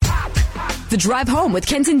The Drive Home with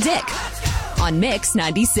Kent and Dick on Mix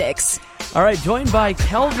 96. All right, joined by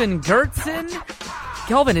Kelvin Goertzen.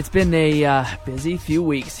 Kelvin, it's been a busy few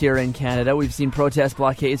weeks here in Canada. We've seen protest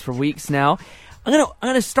blockades for weeks now. I'm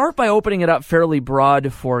gonna start by opening it up fairly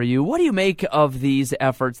broad for you. What do you make of these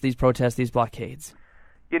efforts, these protests, these blockades?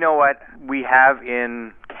 You know what? We have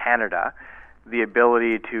in Canada the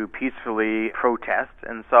ability to peacefully protest,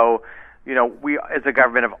 and so, we as a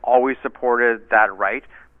government have always supported that right,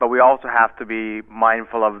 but we also have to be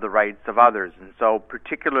mindful of the rights of others. And so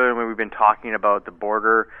particularly when we've been talking about the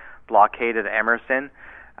border blockade at Emerson,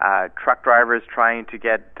 truck drivers trying to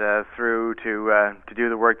get through to do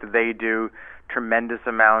the work that they do, tremendous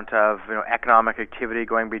amount of economic activity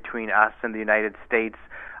going between us and the United States.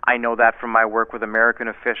 I know that from my work with American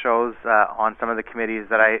officials on some of the committees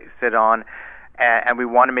that I sit on. And we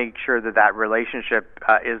want to make sure that that relationship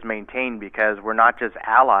is maintained, because we're not just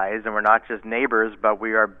allies and we're not just neighbors, but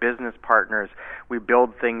we are business partners. We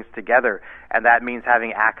build things together, and that means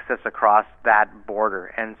having access across that border.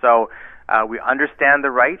 And so we understand the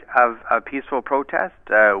right of peaceful protest.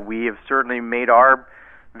 We have certainly made our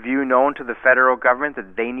view known to the federal government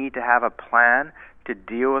that they need to have a plan to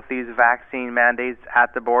deal with these vaccine mandates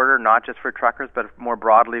at the border, not just for truckers, but more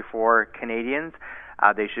broadly for Canadians.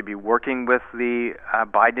 They should be working with the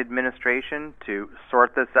Biden administration to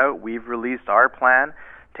sort this out. We've released our plan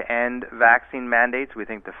to end vaccine mandates. We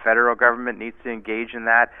think the federal government needs to engage in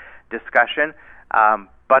that discussion.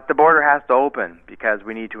 But the border has to open, because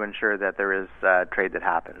we need to ensure that there is trade that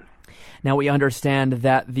happens. Now, we understand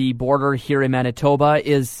that the border here in Manitoba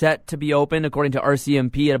is set to be open, according to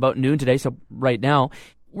RCMP, at about noon today, so right now.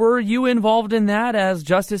 Were you involved in that as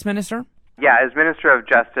Justice Minister? Yeah, as Minister of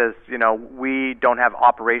Justice, we don't have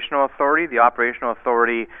operational authority. The operational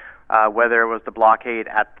authority, whether it was the blockade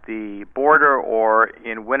at the border or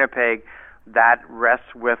in Winnipeg, that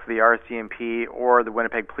rests with the RCMP or the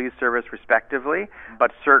Winnipeg Police Service, respectively. But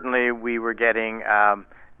certainly we were getting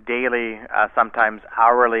daily, sometimes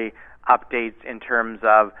hourly, updates in terms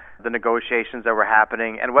of the negotiations that were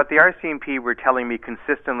happening. And what the RCMP were telling me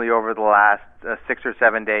consistently over the last 6 or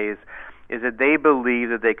 7 days is that they believe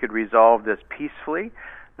that they could resolve this peacefully,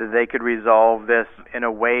 that they could resolve this in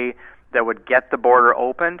a way that would get the border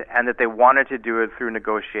opened, and that they wanted to do it through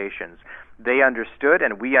negotiations. They understood,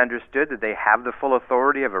 and we understood, that they have the full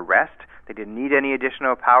authority of arrest. They didn't need any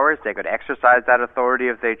additional powers. They could exercise that authority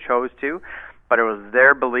if they chose to. But it was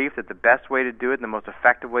their belief that the best way to do it and the most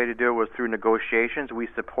effective way to do it was through negotiations. We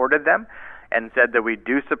supported them and said that we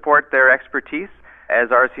do support their expertise as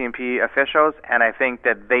RCMP officials, and I think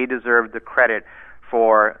that they deserve the credit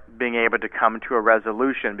for being able to come to a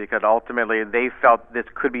resolution, because ultimately they felt this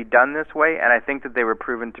could be done this way, and I think that they were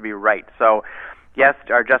proven to be right. So, yes,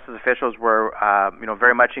 our justice officials were,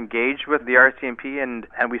 very much engaged with the RCMP, and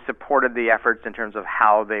we supported the efforts in terms of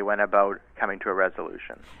how they went about coming to a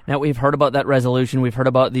resolution. Now, we've heard about that resolution. We've heard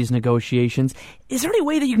about these negotiations. Is there any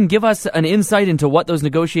way that you can give us an insight into what those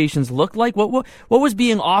negotiations looked like? What was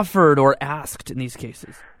being offered or asked in these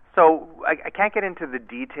cases? So I can't get into the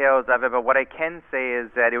details of it, but what I can say is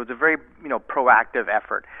that it was a very, proactive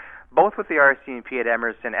effort, both with the RCMP at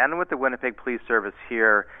Emerson and with the Winnipeg Police Service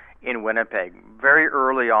here in Winnipeg. Very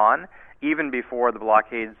early on, even before the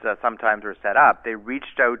blockades sometimes were set up, they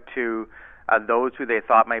reached out to those who they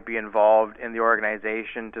thought might be involved in the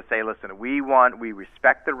organization to say, listen, we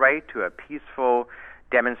respect the right to a peaceful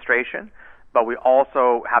demonstration, but we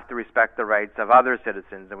also have to respect the rights of other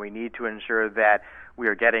citizens, and we need to ensure that we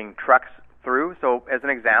are getting trucks through. So as an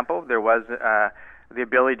example, there was the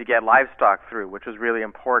ability to get livestock through, which was really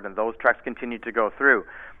important. Those trucks continued to go through.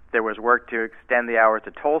 There was work to extend the hours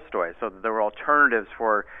to Tolstoy so that there were alternatives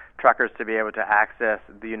for truckers to be able to access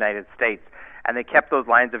the United States. And they kept those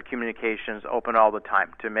lines of communications open all the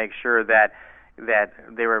time to make sure that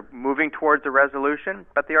they were moving towards a resolution.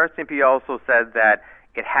 But the RCMP also said that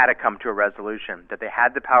it had to come to a resolution, that they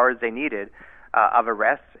had the powers they needed of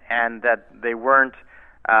arrest, and that they weren't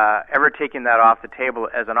ever taking that off the table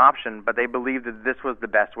as an option, but they believed that this was the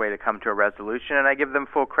best way to come to a resolution, and I give them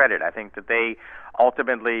full credit. I think that they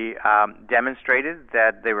ultimately demonstrated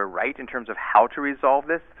that they were right in terms of how to resolve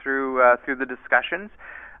this through the discussions.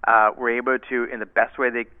 Were able to, in the best way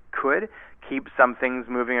they could, keep some things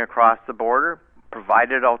moving across the border,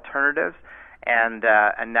 provided alternatives, and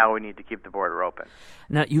now we need to keep the border open.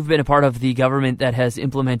 Now, you've been a part of the government that has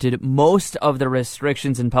implemented most of the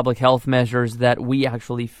restrictions and public health measures that we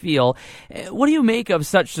actually feel. What do you make of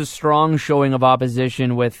such a strong showing of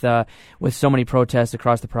opposition with so many protests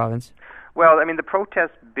across the province? Well, I mean, the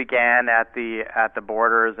protests began at the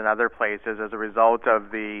borders and other places as a result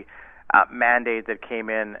of the mandate that came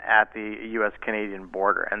in at the U.S.-Canadian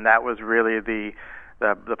border, and that was really the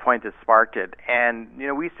point that sparked it. And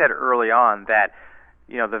we said early on that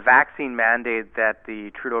the vaccine mandate that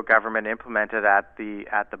the Trudeau government implemented at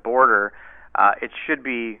the border, it should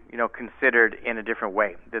be considered in a different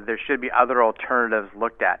way. That there should be other alternatives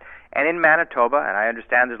looked at. And in Manitoba, and I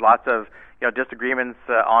understand there's lots of disagreements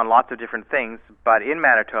on lots of different things, but in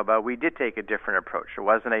Manitoba we did take a different approach. It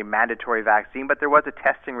wasn't a mandatory vaccine, but there was a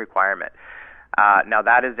testing requirement. Now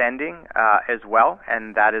that is ending as well,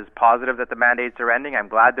 and that is positive that the mandates are ending. I'm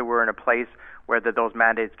glad that we're in a place where those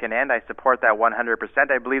mandates can end. I support that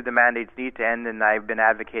 100%. I believe the mandates need to end, and I've been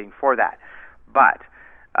advocating for that. But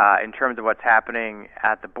in terms of what's happening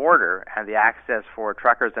at the border and the access for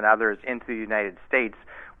truckers and others into the United States,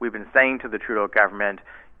 we've been saying to the Trudeau government,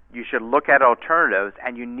 you should look at alternatives,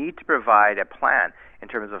 and you need to provide a plan in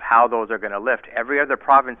terms of how those are going to lift. Every other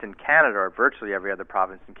province in Canada, or virtually every other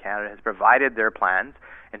province in Canada, has provided their plans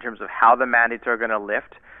in terms of how the mandates are going to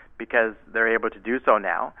lift because they're able to do so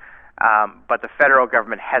now. But the federal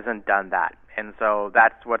government hasn't done that. And so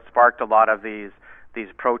that's what sparked a lot of these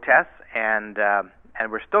protests, and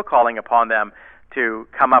we're still calling upon them to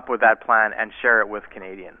come up with that plan and share it with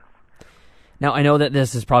Canadians. Now, I know that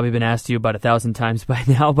this has probably been asked to you about 1,000 times by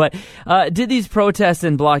now, but did these protests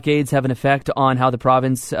and blockades have an effect on how the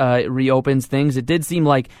province reopens things? It did seem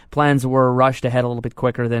like plans were rushed ahead a little bit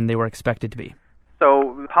quicker than they were expected to be.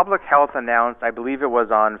 So Public Health announced, I believe it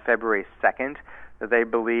was on February 2nd, that they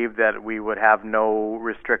believed that we would have no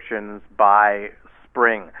restrictions by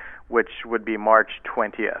spring, which would be March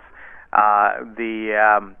 20th.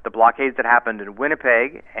 The blockades that happened in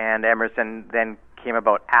Winnipeg and Emerson then came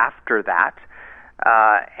about after that.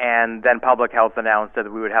 And then Public Health announced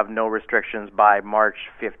that we would have no restrictions by March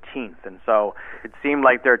 15th. And so it seemed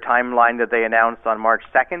like their timeline that they announced on March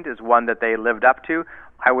 2nd is one that they lived up to.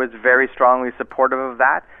 I was very strongly supportive of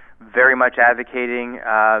that, very much advocating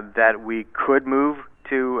that we could move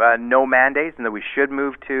to no mandates and that we should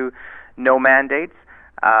move to no mandates.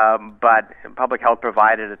 But Public Health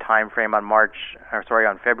provided a time frame on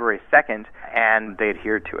February 2nd, and they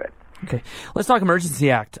adhered to it. Okay. Let's talk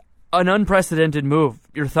Emergency Act. An unprecedented move.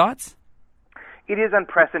 Your thoughts? It is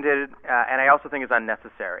unprecedented, and I also think it's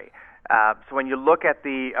unnecessary. So when you look at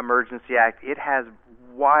the Emergency Act, it has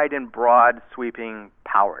wide and broad sweeping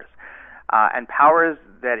powers, and powers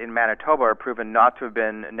that in Manitoba are proven not to have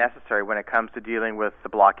been necessary when it comes to dealing with the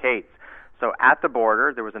blockades. So at the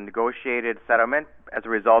border, there was a negotiated settlement as a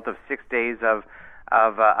result of 6 days of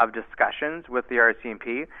discussions with the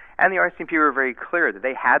RCMP, and the RCMP were very clear that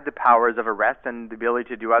they had the powers of arrest and the ability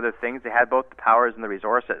to do other things. They had both the powers and the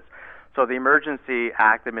resources. So the Emergency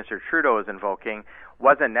Act that Mr. Trudeau is invoking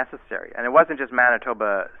wasn't necessary. And it wasn't just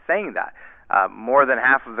Manitoba saying that. More than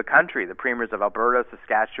half of the country, the premiers of Alberta,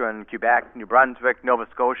 Saskatchewan, Quebec, New Brunswick, Nova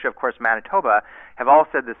Scotia, of course Manitoba, have all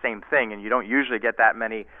said the same thing, and you don't usually get that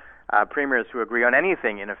many premiers who agree on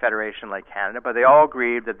anything in a federation like Canada, but they all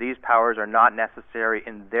agreed that these powers are not necessary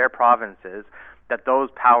in their provinces, that those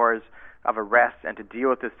powers of arrest and to deal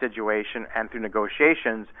with this situation and through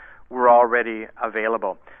negotiations were already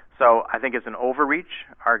available. So I think it's an overreach.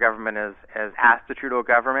 Our government has asked the Trudeau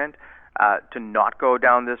government to not go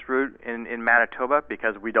down this route in Manitoba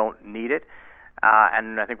because we don't need it.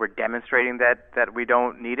 And I think we're demonstrating that we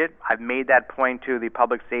don't need it. I've made that point to the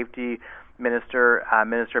Public Safety Minister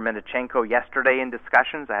Mendichenko yesterday in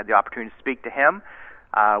discussions. I had the opportunity to speak to him.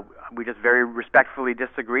 We just very respectfully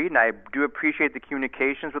disagreed, and I do appreciate the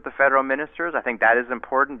communications with the federal ministers. I think that is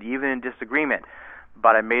important, even in disagreement.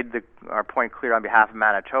 But I made our point clear on behalf of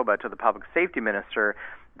Manitoba to the Public Safety Minister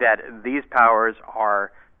that these powers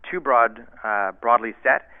are too broadly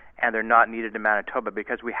set, and they're not needed in Manitoba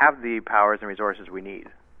because we have the powers and resources we need.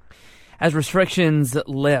 As restrictions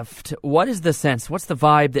lift, what is the sense? What's the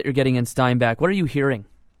vibe that you're getting in Steinbach? What are you hearing?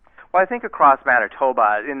 Well, I think across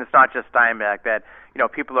Manitoba, and it's not just Steinbach, that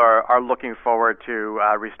people are looking forward to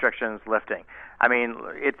restrictions lifting. I mean,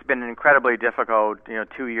 it's been incredibly difficult,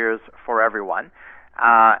 2 years for everyone,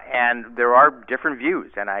 and there are different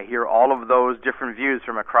views, and I hear all of those different views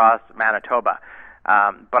from across Manitoba.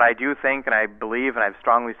 But I do think, and I believe, and I've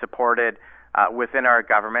strongly supported within our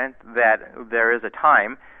government that there is a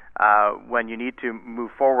time when you need to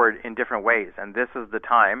move forward in different ways. And this is the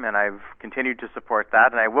time, and I've continued to support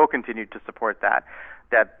that, and I will continue to support that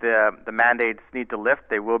the mandates need to lift.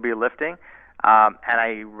 They will be lifting. And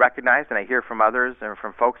I recognize, and I hear from others and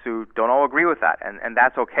from folks who don't all agree with that. And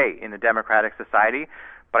that's okay in a democratic society.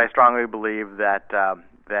 But I strongly believe that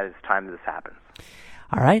it's time that this happens.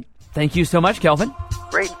 All right. Thank you so much, Kelvin.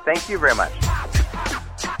 Great. Thank you very much.